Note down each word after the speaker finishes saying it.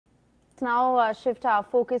Now shift our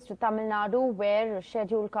focus to Tamil Nadu, where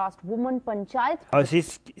scheduled caste woman panchayat. Oh,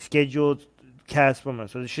 she's scheduled caste woman.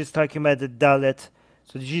 So she's talking about the Dalit.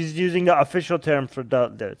 So she's using the official term for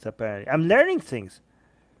Dalits, apparently. I'm learning things.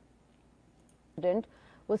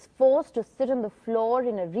 Was forced to sit on the floor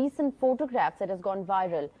in a recent photograph that has gone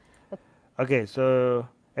viral. Okay, so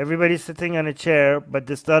everybody's sitting on a chair, but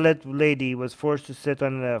this Dalit lady was forced to sit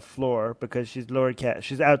on the floor because she's lower caste.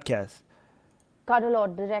 She's outcast. Cadre Law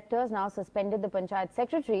directors now suspended the Panchayat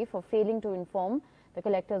secretary for failing to inform. The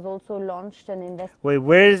collectors also launched an investigation. Wait,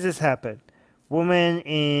 where does this happen? Woman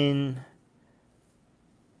in...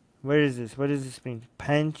 Where is this? What does this mean?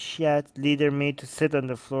 Panchayat leader made to sit on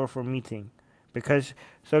the floor for meeting. Because...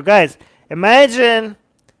 So guys, imagine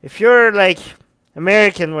if you're like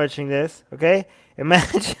American watching this, okay?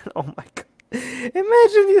 Imagine... Oh my god.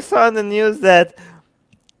 Imagine you saw on the news that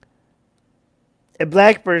a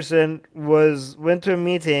black person went to a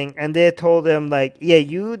meeting and they told him like, yeah,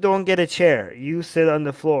 you don't get a chair, you sit on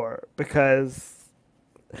the floor. Because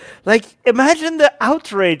like, imagine the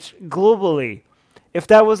outrage globally if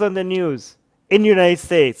that was on the news in the United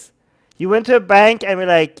States. You went to a bank and be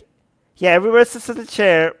like, yeah, everybody sits in the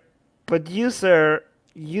chair, but you, sir,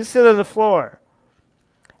 you sit on the floor.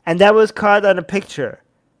 And that was caught on a picture.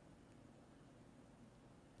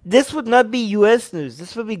 This would not be US news.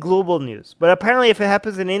 This would be global news. But apparently if it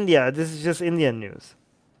happens in India, this is just Indian news.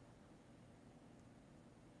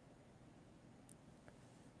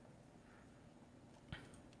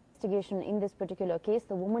 Investigation in this particular case,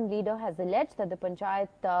 the woman leader has alleged that the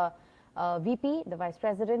Panchayat VP, the vice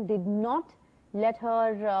president, did not let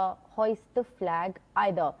her hoist the flag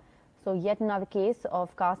either. So yet another case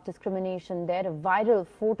of caste discrimination there, a viral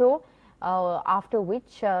photo after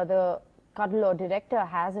which the Cadre Law director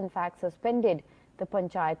has in fact suspended the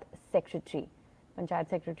Panchayat secretary. Panchayat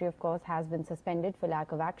secretary, of course, has been suspended for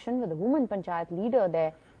lack of action, but the woman Panchayat leader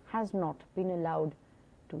there has not been allowed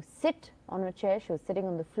to sit on a chair. She was sitting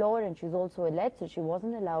on the floor, and she's also alleged that she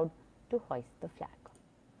wasn't allowed to hoist the flag.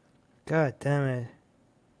 God damn it.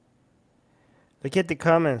 Look at the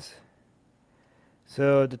comments.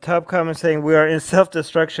 So the top comment saying, we are in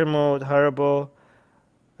self-destruction mode, horrible.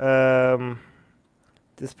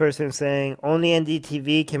 This person saying, only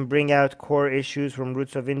NDTV can bring out core issues from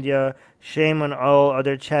roots of India. Shame on all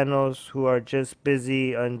other channels who are just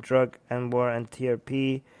busy on drug and war and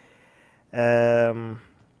TRP.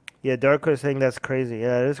 Yeah, Darko is saying that's crazy.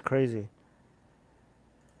 Yeah, it is crazy.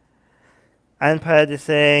 Anpad is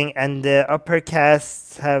saying, and the upper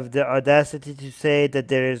castes have the audacity to say that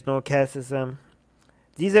there is no casteism.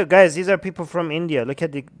 These are guys. These are people from India. Look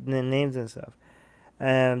at the names and stuff.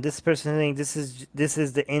 This person saying this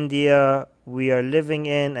is the India we are living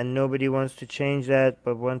in, and nobody wants to change that,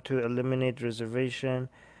 but want to eliminate reservation.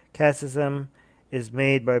 Casteism is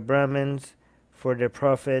made by Brahmins for their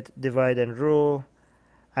profit, divide and rule.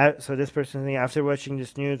 So this person saying, after watching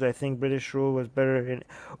this news, I think British rule was better in...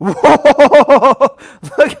 Whoa!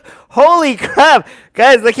 Look, holy crap!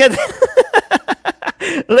 Guys, look at...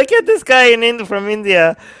 Look at this guy from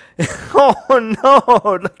India. Oh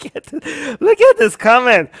no! Look at this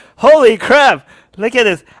comment. Holy crap! Look at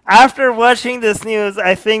this. After watching this news,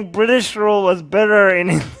 I think British rule was better in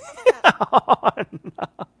India. Oh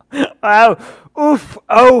no! Wow! Oof!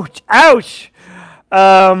 Ouch! Ouch!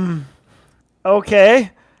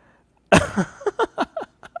 Okay.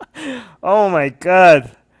 Oh my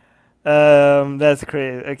god. That's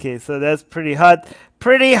crazy. Okay, so that's pretty hot.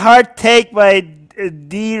 Pretty hard take by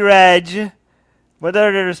D-Raj. What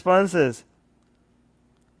are the responses?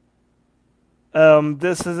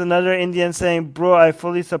 This is another Indian saying, bro, I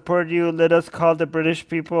fully support you. Let us call the British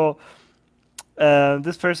people.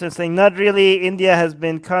 This person is saying, not really. India has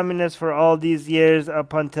been communist for all these years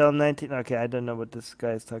up until 19... Okay, I don't know what this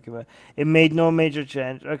guy is talking about. It made no major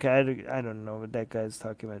change. Okay, I don't know what that guy is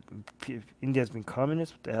talking about. India's been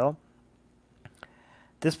communist? What the hell?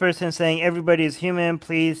 This person is saying, everybody is human.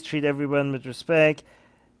 Please treat everyone with respect.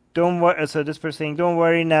 Don't worry. So this person saying, don't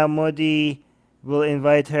worry now. Modi will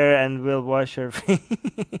invite her and will wash her feet.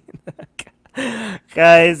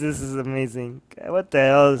 Guys, this is amazing. What the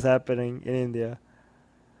hell is happening in India?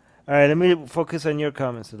 Alright, let me focus on your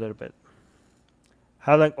comments a little bit.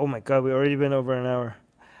 How long? Oh my god, we already been over an hour.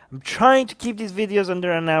 I'm trying to keep these videos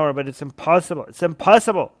under an hour, but it's impossible. It's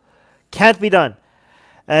impossible. Can't be done.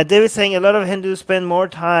 David saying, a lot of Hindus spend more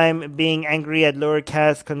time being angry at lower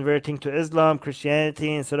caste converting to Islam,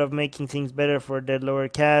 Christianity, instead of making things better for their lower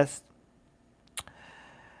caste.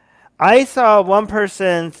 I saw one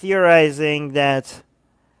person theorizing that,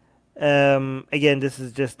 again, this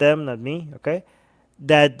is just them, not me, okay?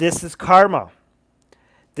 That this is karma.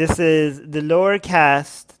 This is the lower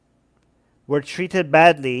caste were treated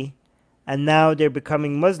badly, and now they're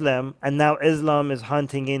becoming Muslim, and now Islam is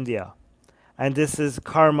haunting India. And this is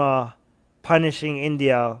karma punishing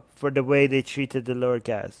India for the way they treated the lower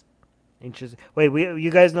caste. Interesting. Wait,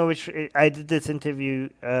 you guys know which? I did this interview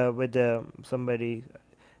with somebody,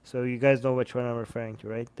 so you guys know which one I'm referring to,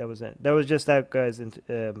 right? That was it. That was just that guy's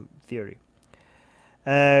theory.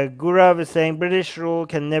 Gurav is saying British rule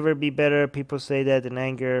can never be better. People say that in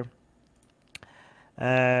anger.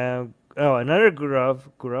 Another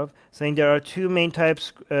Gurav saying there are two main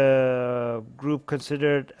types group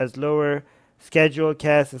considered as lower: scheduled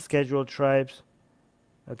castes and scheduled tribes.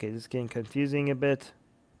 Okay, this is getting confusing a bit.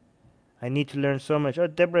 I need to learn so much. Oh,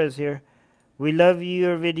 Deborah is here. We love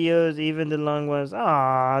your videos, even the long ones.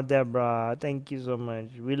 Ah, Deborah, thank you so much.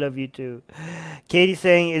 We love you too. Katie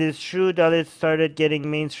saying it is true Dalits started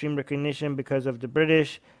getting mainstream recognition because of the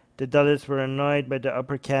British. The Dalits were annoyed by the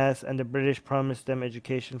upper caste, and the British promised them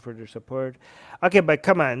education for their support. Okay, but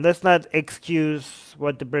come on, let's not excuse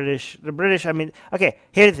what the British, I mean, okay,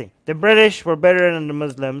 here's the thing. The British were better than the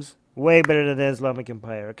Muslims, way better than the Islamic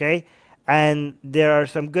Empire, okay? And there are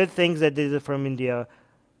some good things that they did from India,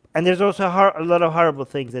 and there's also a lot of horrible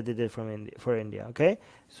things that they did for India, okay?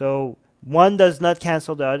 So one does not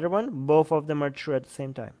cancel the other one. Both of them are true at the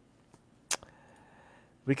same time.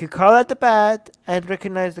 We could call out the bad and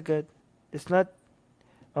recognize the good. It's not...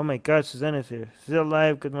 Oh my God, Susanna's here. Still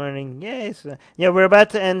alive. Good morning. Yes. Yeah, we're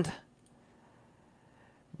about to end.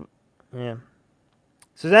 Yeah.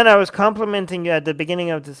 Susanna, I was complimenting you at the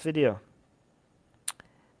beginning of this video.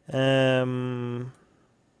 Sriram,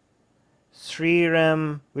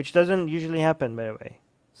 which doesn't usually happen, by the way.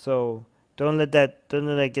 So don't let that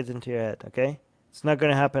get into your head, okay? It's not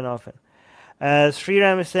going to happen often.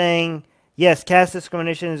 Sriram is saying, yes, caste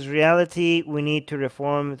discrimination is reality. We need to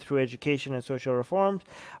reform through education and social reforms.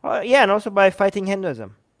 Yeah, and also by fighting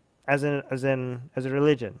Hinduism as a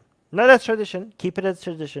religion. Not as tradition. Keep it as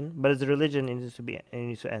tradition, but as a religion, it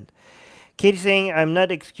needs to end. Katie saying, I'm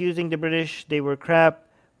not excusing the British. They were crap,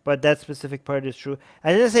 but that specific part is true.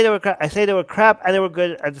 I didn't say they were crap. I say they were crap and they were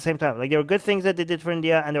good at the same time. Like, there were good things that they did for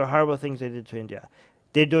India, and there were horrible things they did to India.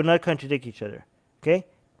 They do not contradict each other. Okay?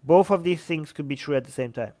 Both of these things could be true at the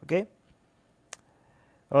same time. Okay?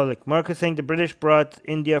 Oh, look, Marcus saying the British brought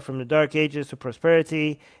India from the Dark Ages to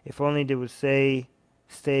prosperity. If only they would stay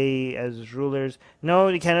as rulers. No,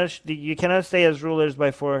 you cannot stay as rulers by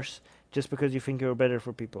force just because you think you're better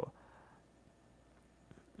for people.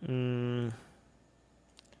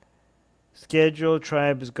 Scheduled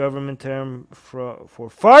tribe is government term for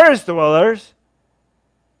forest dwellers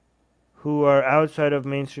who are outside of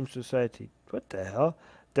mainstream society. What the hell?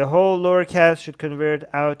 The whole lower caste should convert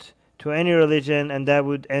out to any religion, and that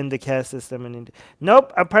would end the caste system in India.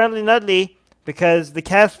 Nope, apparently not, Lee, because the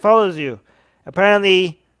caste follows you.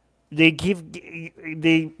 Apparently, they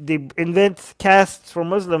invent castes for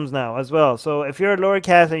Muslims now as well. So if you're a lower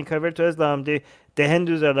caste and you convert to Islam, the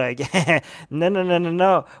Hindus are like,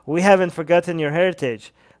 no, we haven't forgotten your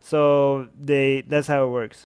heritage. So that's how it works.